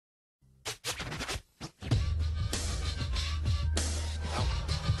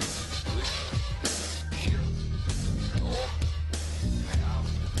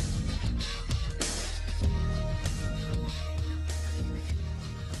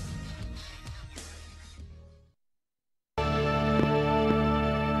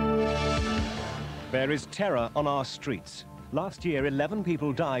There is terror on our streets. Last year, 11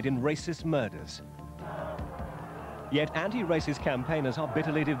 people died in racist murders. Yet anti-racist campaigners are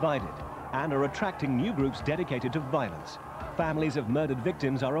bitterly divided and are attracting new groups dedicated to violence. Families of murdered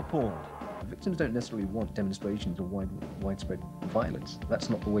victims are appalled. Victims don't necessarily want demonstrations or widespread violence. That's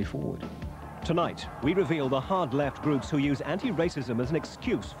not the way forward. Tonight, we reveal the hard-left groups who use anti-racism as an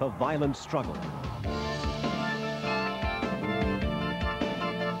excuse for violent struggle.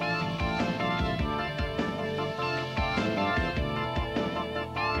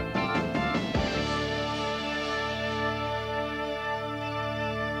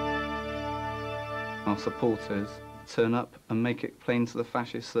 Our supporters turn up and make it plain to the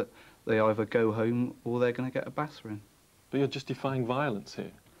fascists that they either go home or they're going to get a battering. But you're justifying violence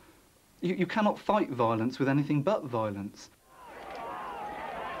here. You cannot fight violence with anything but violence.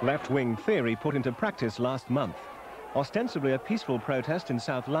 Left-wing theory put into practice last month. Ostensibly a peaceful protest in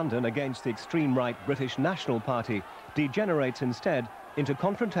South London against the extreme right British National Party degenerates instead into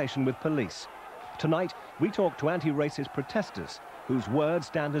confrontation with police. Tonight, we talk to anti-racist protesters whose words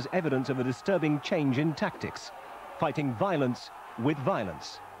stand as evidence of a disturbing change in tactics, fighting violence with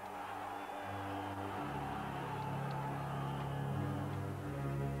violence.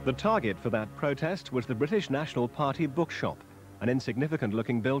 The target for that protest was the British National Party bookshop, an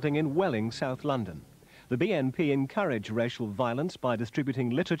insignificant-looking building in Welling, South London. The BNP encouraged racial violence by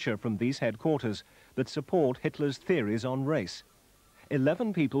distributing literature from these headquarters that support Hitler's theories on race.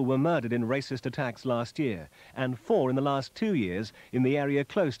 11 people were murdered in racist attacks last year, and 4 in the last 2 years in the area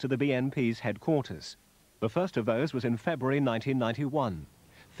close to the BNP's headquarters. The first of those was in February 1991.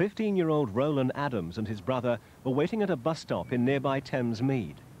 15-year-old Roland Adams and his brother were waiting at a bus stop in nearby Thames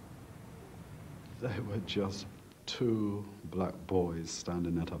Mead. They were just 2 black boys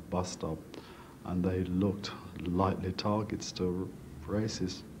standing at a bus stop, and they looked likely targets to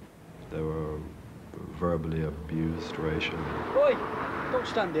racists. They were verbally abused racially. Oi, don't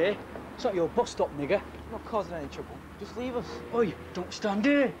stand here. It's not your bus stop, nigger. I'm not causing any trouble. Just leave us. Oi, don't stand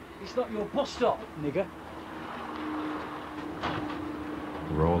here. It's not your bus stop, nigger.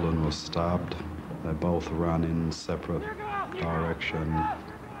 Roland was stabbed. They both ran in separate directions.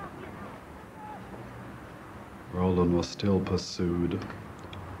 Roland was still pursued,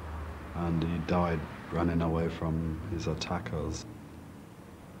 and he died running away from his attackers.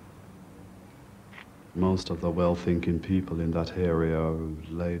 Most of the well-thinking people in that area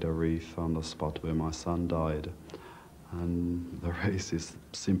laid a wreath on the spot where my son died, and the racists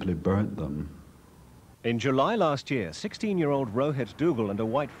simply burnt them. In July last year, 16-year-old Rohit Dougal and a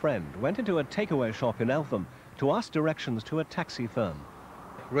white friend went into a takeaway shop in Eltham to ask directions to a taxi firm.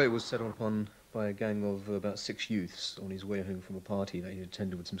 Rohit was set upon by a gang of about 6 youths on his way home from a party that he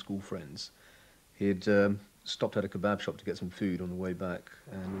attended with some school friends. He had stopped at a kebab shop to get some food on the way back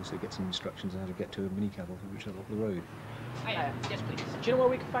and also get some instructions on how to get to a minicab which was off the road. Yes, please. Do you know where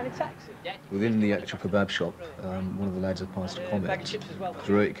we can find a taxi? Yeah. Within the actual kebab shop, one of the lads had passed a comment. Bag of chips as well. As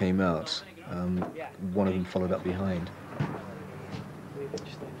Rohit came out, one of them followed up behind.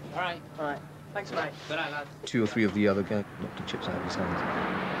 All right. Thanks, mate. Good night, lad. 2 or 3 of the other gang knocked the chips out of his hand.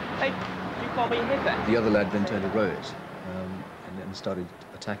 Hey, you call me a hippie? The other lad then turned to Rohit and then started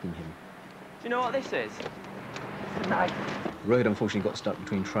attacking him. Do you know what this is? It's a knife. Rohit unfortunately got stuck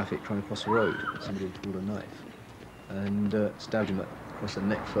between traffic trying to cross the road. Somebody had pulled a knife and stabbed him across the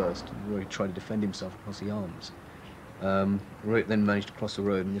neck first. Rohit tried to defend himself across the arms. Rohit then managed to cross the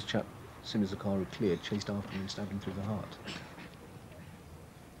road, and this chap, as soon as the car had cleared, chased after him and stabbed him through the heart.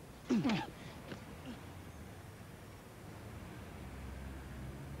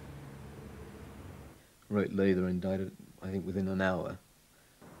 Rohit lay there and died, I think, within an hour.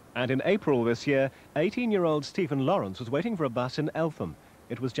 And in April this year, 18-year-old Stephen Lawrence was waiting for a bus in Eltham.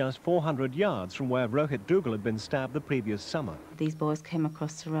 It was just 400 yards from where Rohit Dougal had been stabbed the previous summer. These boys came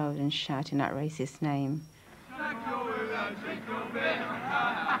across the road and shouting that racist name.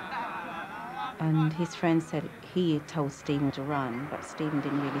 And his friend said he had told Stephen to run, but Stephen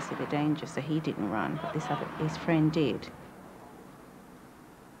didn't really see the danger, so he didn't run, but his friend did.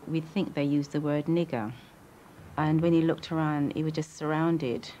 We'd think they used the word nigger. And when he looked around, he was just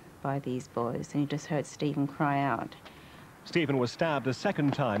surrounded by these boys, and he just heard Stephen cry out. Stephen was stabbed a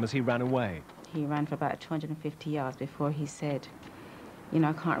second time as he ran away. He ran for about 250 yards before he said, you know,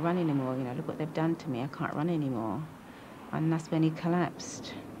 I can't run anymore, you know, look what they've done to me, I can't run anymore. And that's when he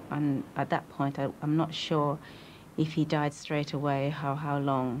collapsed. And at that point, I'm not sure if he died straight away, how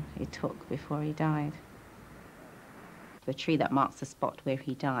long it took before he died. The tree that marks the spot where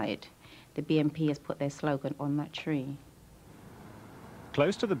he died, the BNP has put their slogan on that tree.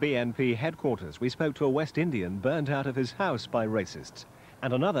 Close to the BNP headquarters, we spoke to a West Indian burned out of his house by racists.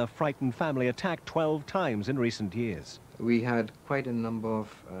 and another frightened family attacked 12 times in recent years. We had quite a number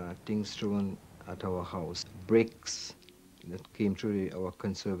of things thrown at our house. Bricks that came through our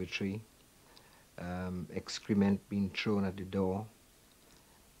conservatory, excrement being thrown at the door,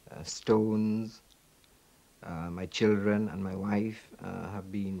 stones. My children and my wife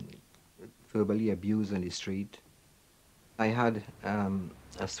have been verbally abused on the street. I had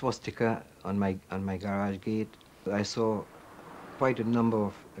a swastika on my garage gate. I saw quite a number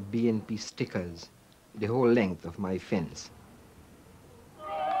of BNP stickers the whole length of my fence.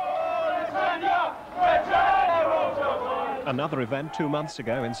 Another event 2 months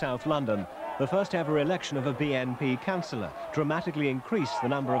ago in South London. The first ever election of a BNP councillor dramatically increased the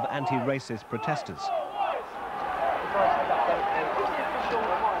number of anti-racist protesters.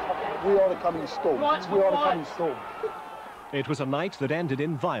 We are the coming storm. We are the coming storm. It was a night that ended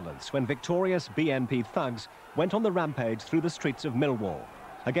in violence when victorious BNP thugs went on the rampage through the streets of Millwall.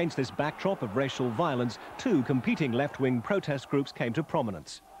 Against this backdrop of racial violence, two competing left-wing protest groups came to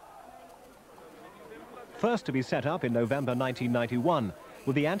prominence. First to be set up in November 1991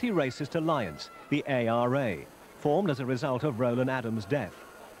 were the Anti-Racist Alliance, the ARA, formed as a result of Roland Adams' death.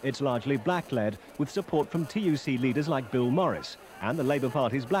 It's largely black-led, with support from TUC leaders like Bill Morris and the Labour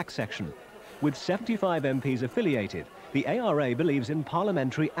Party's black section. With 75 MPs affiliated, the ARA believes in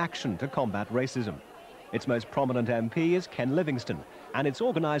parliamentary action to combat racism. Its most prominent MP is Ken Livingstone, and its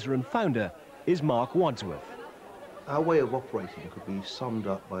organiser and founder is Mark Wadsworth. Our way of operating could be summed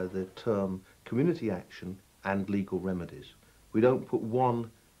up by the term community action and legal remedies. We don't put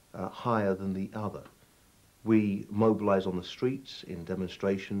one higher than the other. We mobilise on the streets, in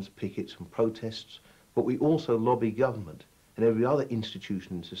demonstrations, pickets and protests, but we also lobby government and every other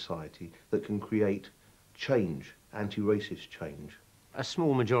institution in society that can create change, anti-racist change. A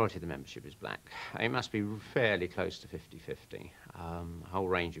small majority of the membership is black. It must be fairly close to 50-50. A whole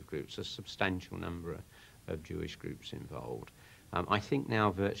range of groups, a substantial number of Jewish groups involved. I think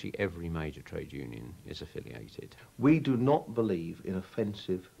now virtually every major trade union is affiliated. We do not believe in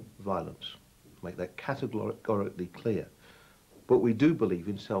offensive violence. Make that categorically clear. But we do believe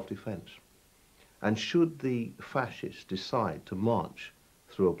in self-defence. And should the fascists decide to march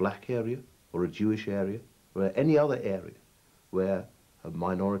through a black area or a Jewish area or any other area where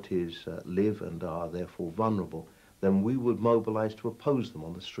minorities live and are therefore vulnerable, then we would mobilise to oppose them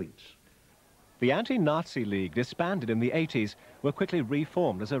on the streets. The Anti-Nazi League, disbanded in the 80s, were quickly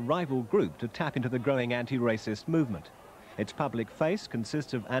reformed as a rival group to tap into the growing anti-racist movement. Its public face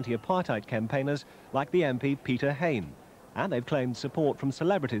consists of anti-apartheid campaigners like the MP Peter Hain, and they've claimed support from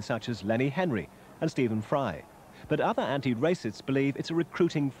celebrities such as Lenny Henry and Stephen Fry. But other anti-racists believe it's a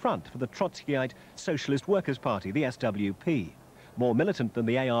recruiting front for the Trotskyite Socialist Workers' Party, the SWP. More militant than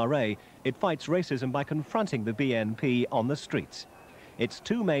the ARA, it fights racism by confronting the BNP on the streets. Its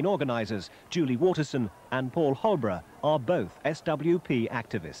two main organisers, Julie Waterson and Paul Holbrook, are both SWP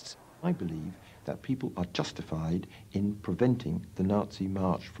activists. I believe that people are justified in preventing the Nazi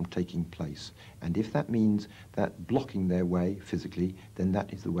march from taking place. And if that means that blocking their way physically, then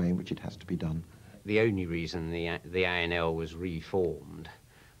that is the way in which it has to be done. The only reason the ANL was reformed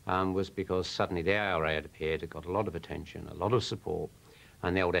was because suddenly the ARA had appeared, it got a lot of attention, a lot of support,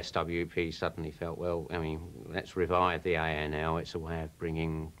 and the old SWP suddenly felt, well, I mean, let's revive the ANL, it's a way of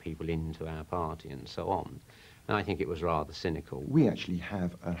bringing people into our party and so on. And I think it was rather cynical. We actually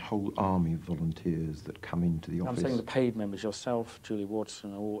have a whole army of volunteers that come into the office. I'm saying the paid members, yourself, Julie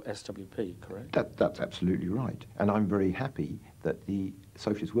Waterson, are all SWP, correct? That's absolutely right. And I'm very happy that the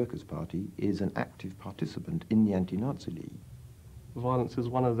Socialist Workers' Party is an active participant in the Anti-Nazi League. Violence is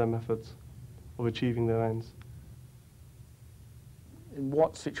one of their methods of achieving their ends. In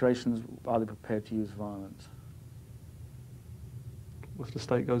what situations are they prepared to use violence? If the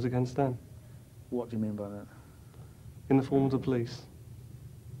state goes against them. What do you mean by that? In the form of the police.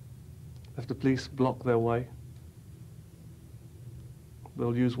 If the police block their way,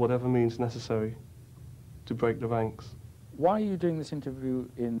 they'll use whatever means necessary to break the ranks. Why are you doing this interview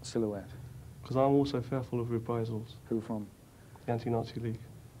in Silhouette? Because I'm also fearful of reprisals. Who from? The Anti-Nazi League.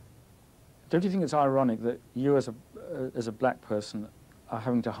 Don't you think it's ironic that you as a black person are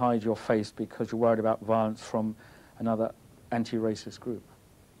having to hide your face because you're worried about violence from another anti-racist group?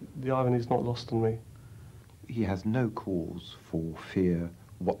 The irony is not lost on me. He has no cause for fear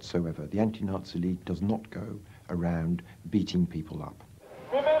whatsoever. The Anti-Nazi League does not go around beating people up.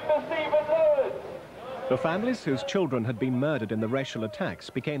 Remember Stephen Lewis! The families whose children had been murdered in the racial attacks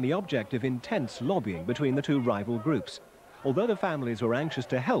became the object of intense lobbying between the two rival groups. Although the families were anxious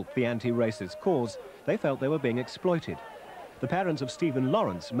to help the anti-racist cause, they felt they were being exploited. The parents of Stephen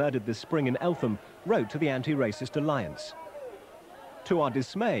Lawrence, murdered this spring in Eltham, wrote to the Anti-Racist Alliance. To our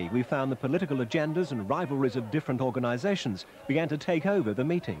dismay, we found the political agendas and rivalries of different organisations began to take over the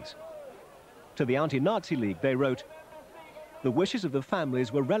meetings. To the Anti-Nazi League, they wrote, "The wishes of the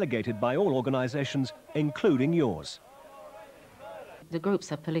families were relegated by all organisations, including yours." The groups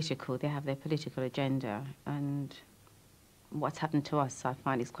are political, they have their political agenda, and what's happened to us, I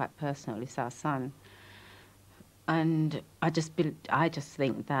find, is quite personal. It's our son. And I just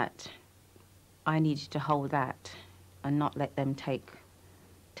think that I needed to hold that and not let them take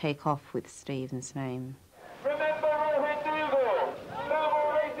off with Stephen's name.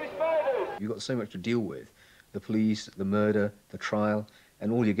 You've got so much to deal with. The police, the murder, the trial,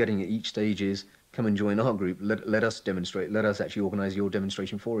 and all you're getting at each stage is, come and join our group, let us demonstrate, let us actually organise your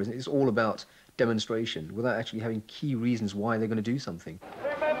demonstration for us. It's all about demonstration without actually having key reasons why they're going to do something.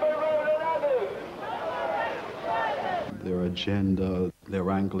 Their agenda,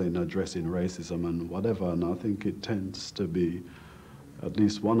 their angle in addressing racism and whatever, and I think it tends to be, at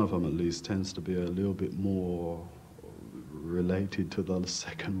least one of them at least, tends to be a little bit more related to the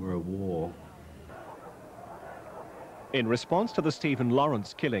Second World War. In response to the Stephen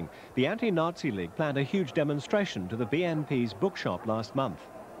Lawrence killing, the Anti-Nazi League planned a huge demonstration to the BNP's bookshop last month.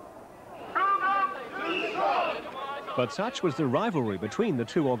 But such was the rivalry between the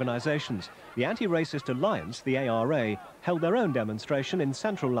two organisations. The Anti-Racist Alliance, the ARA, held their own demonstration in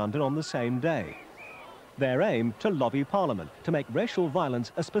central London on the same day. Their aim, to lobby Parliament to make racial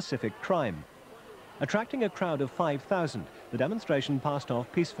violence a specific crime. Attracting a crowd of 5,000, the demonstration passed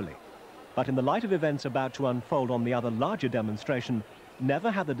off peacefully. But in the light of events about to unfold on the other larger demonstration, never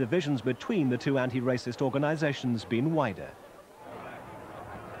had the divisions between the two anti-racist organisations been wider.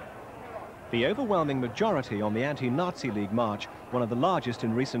 The overwhelming majority on the Anti-Nazi League march, one of the largest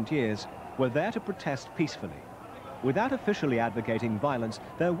in recent years, were there to protest peacefully. Without officially advocating violence,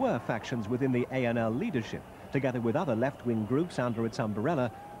 there were factions within the ANL leadership, together with other left-wing groups under its umbrella,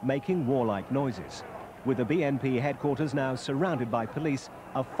 making warlike noises. With the BNP headquarters now surrounded by police,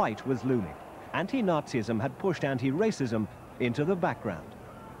 a fight was looming. Anti-Nazism had pushed anti-racism into the background.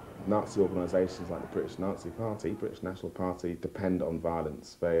 Nazi organisations like the British Nazi Party, British National Party, depend on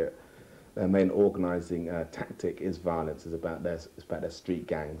violence. Their main organising tactic is violence. It's about their street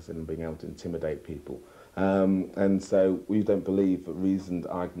gangs and being able to intimidate people. And so we don't believe that reasoned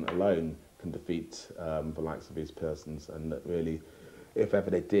argument alone can defeat the likes of these persons, and that really, if ever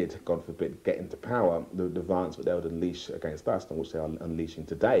they did, God forbid, get into power, the violence that they would unleash against us, and which they are unleashing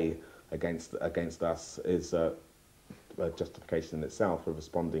today against us, is a justification in itself for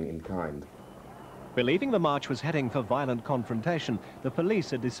responding in kind. Believing the march was heading for violent confrontation, the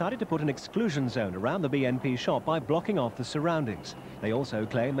police had decided to put an exclusion zone around the BNP shop by blocking off the surroundings. They also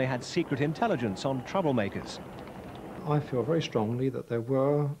claim they had secret intelligence on troublemakers. I feel very strongly that there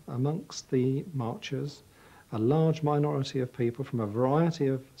were amongst the marchers a large minority of people from a variety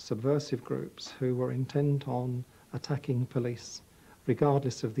of subversive groups who were intent on attacking police,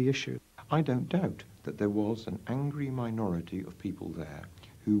 regardless of the issue. I don't doubt that there was an angry minority of people there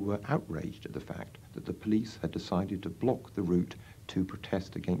who were outraged at the fact that the police had decided to block the route to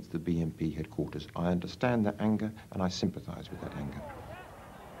protest against the BNP headquarters. I understand that anger and I sympathise with that anger.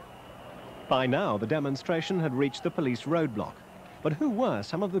 By now, the demonstration had reached the police roadblock. But who were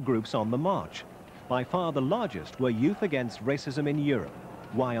some of the groups on the march? By far the largest were Youth Against Racism in Europe,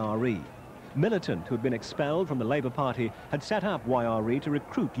 YRE. Militant who had been expelled from the Labour Party had set up YRE to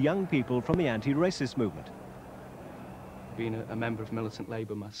recruit young people from the anti-racist movement. Being a member of Militant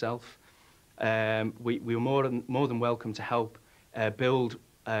Labour myself, we were more than welcome to help build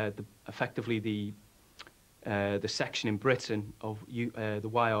effectively the section in Britain of the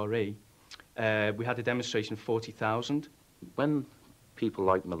YRE. We had a demonstration of 40,000. When people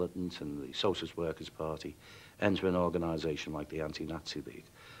like Militant and the Socialist Workers' Party enter an organisation like the Anti-Nazi League,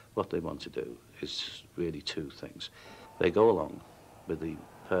 what they want to do is really two things. They go along with the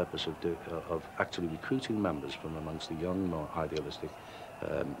purpose of actually recruiting members from amongst the young, more idealistic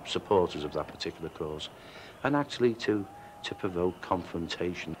supporters of that particular cause, and actually to provoke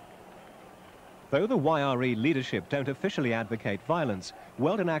confrontation. Though the YRE leadership don't officially advocate violence,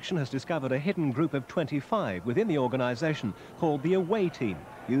 World in Action has discovered a hidden group of 25 within the organisation called the Away Team,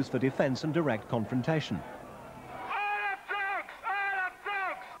 used for defence and direct confrontation.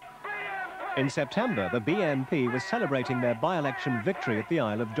 In September, the BNP was celebrating their by-election victory at the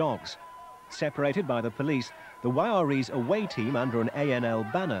Isle of Dogs. Separated by the police, the YRE's Away Team under an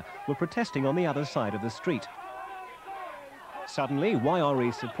ANL banner were protesting on the other side of the street. Suddenly,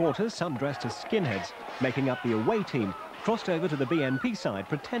 YRE supporters, some dressed as skinheads, making up the Away Team, crossed over to the BNP side,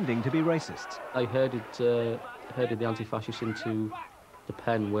 pretending to be racists. I herded the anti-fascists into the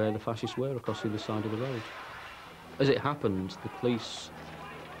pen where the fascists were, across the other side of the road. As it happened, the police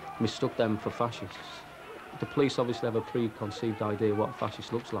mistook them for fascists. The police obviously have a preconceived idea what a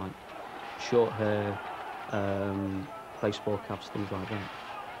fascist looks like. Short hair, play sport caps, things like that.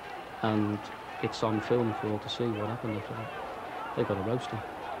 And it's on film for all to see what happened after that. They got a roasting.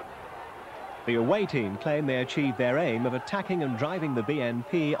 The away team claim they achieved their aim of attacking and driving the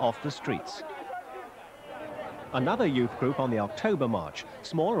BNP off the streets. Another youth group on the October March,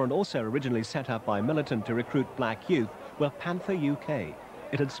 smaller and also originally set up by militant to recruit black youth, were Panther UK.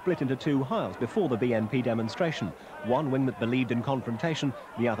 It had split into two halves before the BNP demonstration, one wing that believed in confrontation,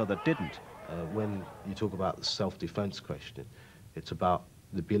 the other that didn't. When you talk about the self-defense question, it's about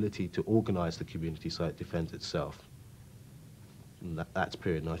the ability to organize the community so it defends itself. And that's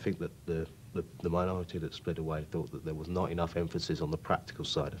period. And I think that the minority that split away thought that there was not enough emphasis on the practical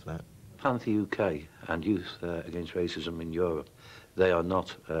side of that. Panther UK and Youth Against Racism in Europe, they are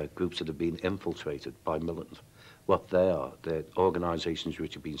not groups that have been infiltrated by militants. What they are, they're organisations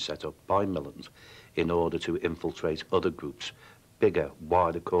which have been set up by militants in order to infiltrate other groups, bigger,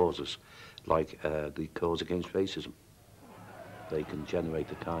 wider causes, like the cause against racism. They can generate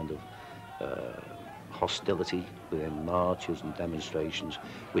the kind of hostility within marches and demonstrations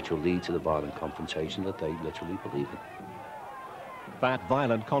which will lead to the violent confrontation that they literally believe in. That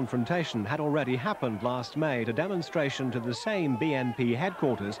violent confrontation had already happened last May at a demonstration to the same BNP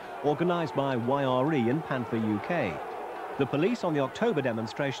headquarters organised by YRE and Panther UK. The police on the October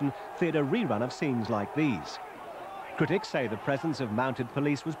demonstration feared a rerun of scenes like these. Critics say the presence of mounted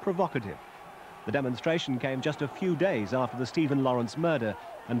police was provocative. The demonstration came just a few days after the Stephen Lawrence murder,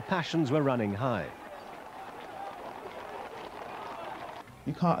 and passions were running high.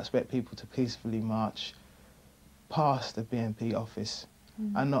 You can't expect people to peacefully march past the BNP office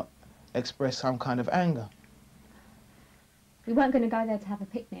and not express some kind of anger. We weren't going to go there to have a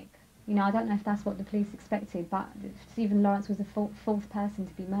picnic. You know, I don't know if that's what the police expected, but Stephen Lawrence was the fourth person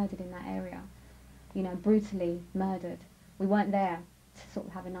to be murdered in that area. You know, brutally murdered. We weren't there to sort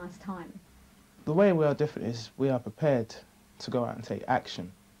of have a nice time. The way we are different is we are prepared to go out and take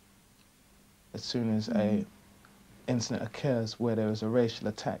action as soon as a incident occurs where there is a racial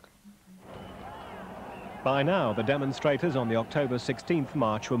attack. By now, the demonstrators on the October 16th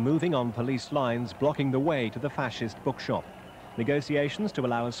march were moving on police lines, blocking the way to the fascist bookshop. Negotiations to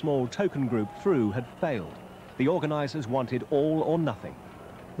allow a small token group through had failed. The organisers wanted all or nothing.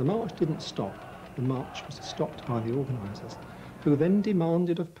 The march didn't stop. The march was stopped by the organisers, who then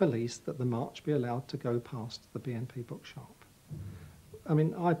demanded of police that the march be allowed to go past the BNP bookshop. I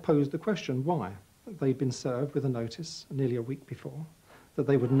mean, I posed the question, why? They'd been served with a notice nearly a week before that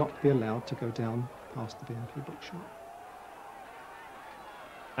they would not be allowed to go down past the BNP bookshop.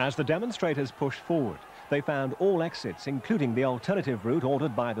 As the demonstrators pushed forward, they found all exits, including the alternative route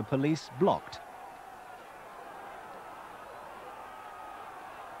ordered by the police, blocked.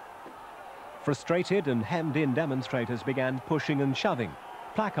 Frustrated and hemmed-in demonstrators began pushing and shoving.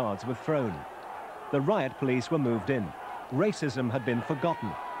 Placards were thrown. The riot police were moved in. Racism had been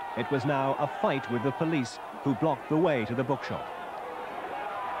forgotten. It was now a fight with the police, who blocked the way to the bookshop.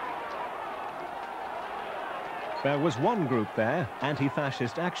 There was one group there,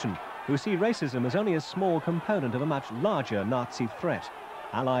 Anti-Fascist Action, who see racism as only a small component of a much larger Nazi threat.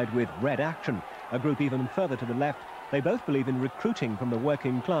 Allied with Red Action, a group even further to the left, they both believe in recruiting from the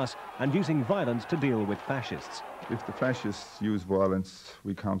working class and using violence to deal with fascists. If the fascists use violence,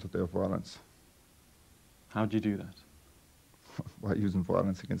 we counter their violence. How do you do that? By using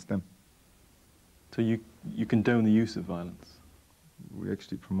violence against them. So you condone the use of violence? We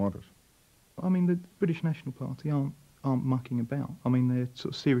actually promote it. I mean, the British National Party aren't mucking about. I mean, they're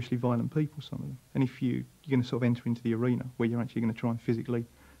sort of seriously violent people, some of them. And if you're going to sort of enter into the arena where you're actually going to try and physically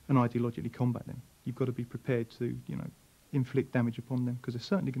and ideologically combat them, you've got to be prepared to, you know, inflict damage upon them, because they're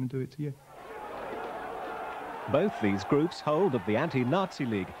certainly going to do it to you. Both these groups hold that the Anti-Nazi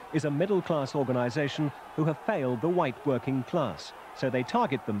League is a middle-class organisation who have failed the white working class, so they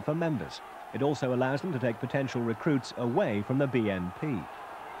target them for members. It also allows them to take potential recruits away from the BNP.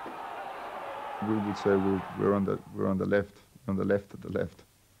 We would say we're on the left of the left.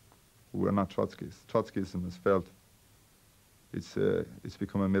 We're not Trotskyists. Trotskyism has failed. It's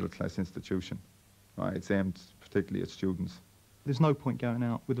become a middle-class institution. Right? It's aimed particularly at students. There's no point going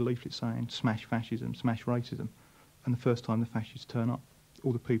out with a leaflet saying smash fascism, smash racism, and the first time the fascists turn up,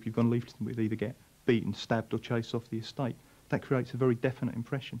 all the people you've gone leafleting with either get beaten, stabbed or chased off the estate. That creates a very definite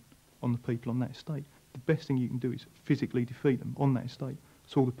impression on the people on that estate. The best thing you can do is physically defeat them on that estate,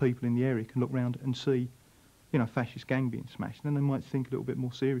 so all the people in the area can look round and see, you know, a fascist gang being smashed, and then they might think a little bit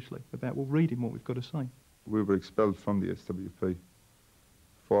more seriously about, well, reading what we've got to say. We were expelled from the SWP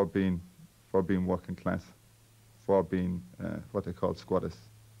for being working class, before being what they called squatters,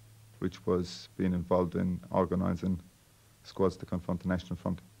 which was being involved in organising squads to confront the National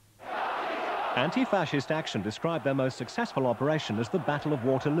Front. Anti-Fascist Action described their most successful operation as the Battle of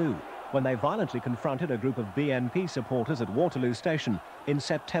Waterloo, when they violently confronted a group of BNP supporters at Waterloo Station in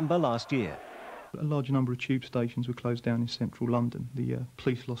September last year. A large number of tube stations were closed down in central London. The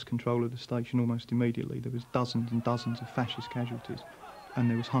police lost control of the station almost immediately. There was dozens and dozens of fascist casualties, and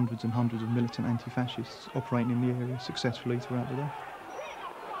there was hundreds and hundreds of militant anti-fascists operating in the area successfully throughout the day.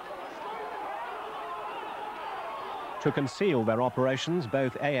 To conceal their operations,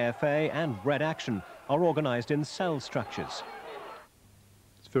 both AFA and Red Action are organised in cell structures.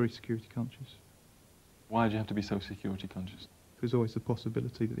 It's very security conscious. Why do you have to be so security conscious? There's always the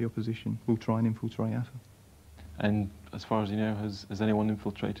possibility that the opposition will try and infiltrate AFA. And as far as you know, has anyone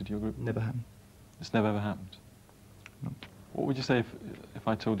infiltrated your group? Never happened. It's never ever happened? No. What would you say if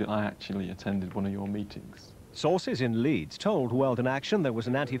I told you I actually attended one of your meetings? Sources in Leeds told World in Action there was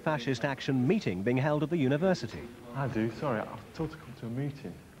an Anti-Fascist Action meeting being held at the university. I do, sorry, I've told to come to a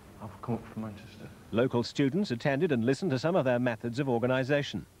meeting. I've come up from Manchester. Local students attended and listened to some of their methods of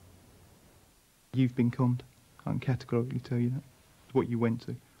organisation. You've been conned. I can categorically tell you that. What you went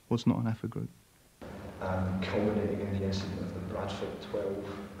to was not an AFA group. Culminating in the incident of the Bradford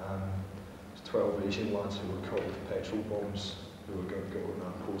 12 Asian lads who were caught with petrol bombs, who were going to go and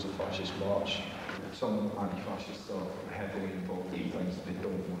oppose a fascist march. Some anti-fascists are heavily involved in things that they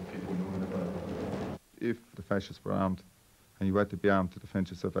don't want people knowing about. If the fascists were armed, and you had to be armed to defend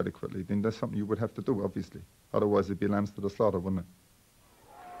yourself adequately, then that's something you would have to do, obviously. Otherwise it'd be lambs to the slaughter, wouldn't it?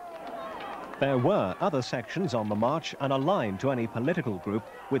 There were other sections on the march and aligned to any political group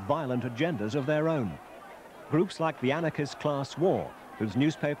with violent agendas of their own. Groups like the anarchist Class War, whose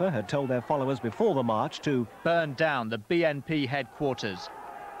newspaper had told their followers before the march to burn down the BNP headquarters.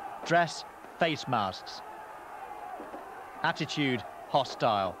 Dress, face masks. Attitude,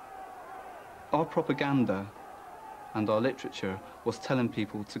 hostile. Our propaganda and our literature was telling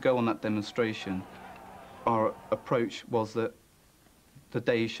people to go on that demonstration. Our approach was that the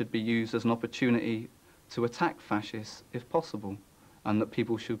day should be used as an opportunity to attack fascists if possible, and that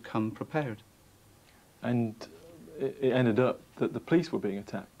people should come prepared. And it ended up that the police were being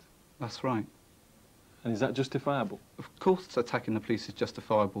attacked? That's right. And is that justifiable? Of course attacking the police is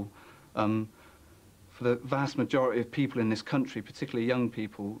justifiable. For the vast majority of people in this country, particularly young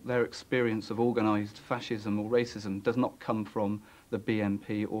people, their experience of organised fascism or racism does not come from the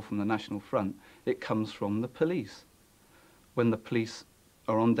BNP or from the National Front. It comes from the police. When the police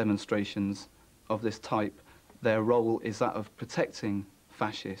are on demonstrations of this type, their role is that of protecting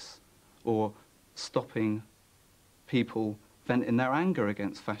fascists or stopping people venting their anger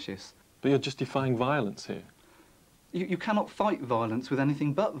against fascists. But you're justifying violence here. You cannot fight violence with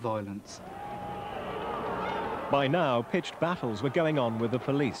anything but violence. By now, pitched battles were going on with the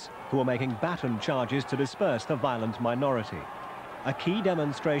police, who were making baton charges to disperse the violent minority. A key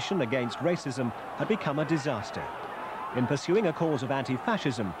demonstration against racism had become a disaster. In pursuing a cause of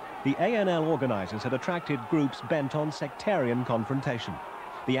anti-fascism, the ANL organisers had attracted groups bent on sectarian confrontation.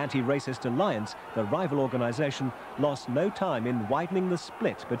 The Anti-Racist Alliance, the rival organisation, lost no time in widening the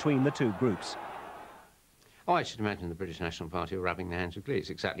split between the two groups. Oh, I should imagine the British National Party are rubbing their hands with glee. It's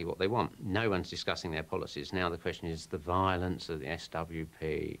exactly what they want. No one's discussing their policies. Now the question is the violence of the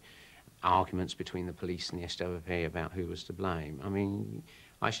SWP, arguments between the police and the SWP about who was to blame. I mean,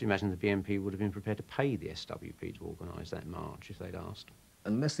 I should imagine the BNP would have been prepared to pay the SWP to organise that march if they'd asked.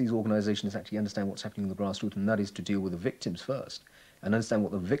 Unless these organisations actually understand what's happening on the grassroots, and that is to deal with the victims first, and understand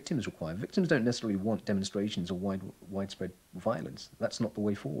what the victims require. Victims don't necessarily want demonstrations or widespread violence. That's not the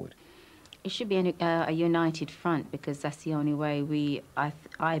way forward. It should be a united front, because that's the only way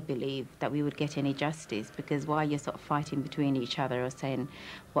I believe that we would get any justice, because while you're sort of fighting between each other or saying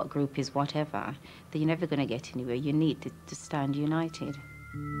what group is whatever, then you're never going to get anywhere. You need to stand united.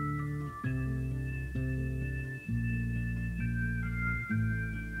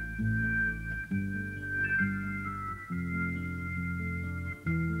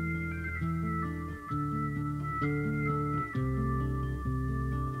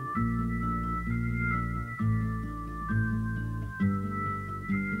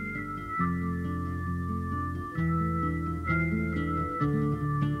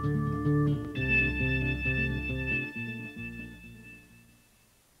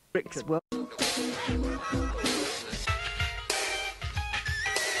 Bricks were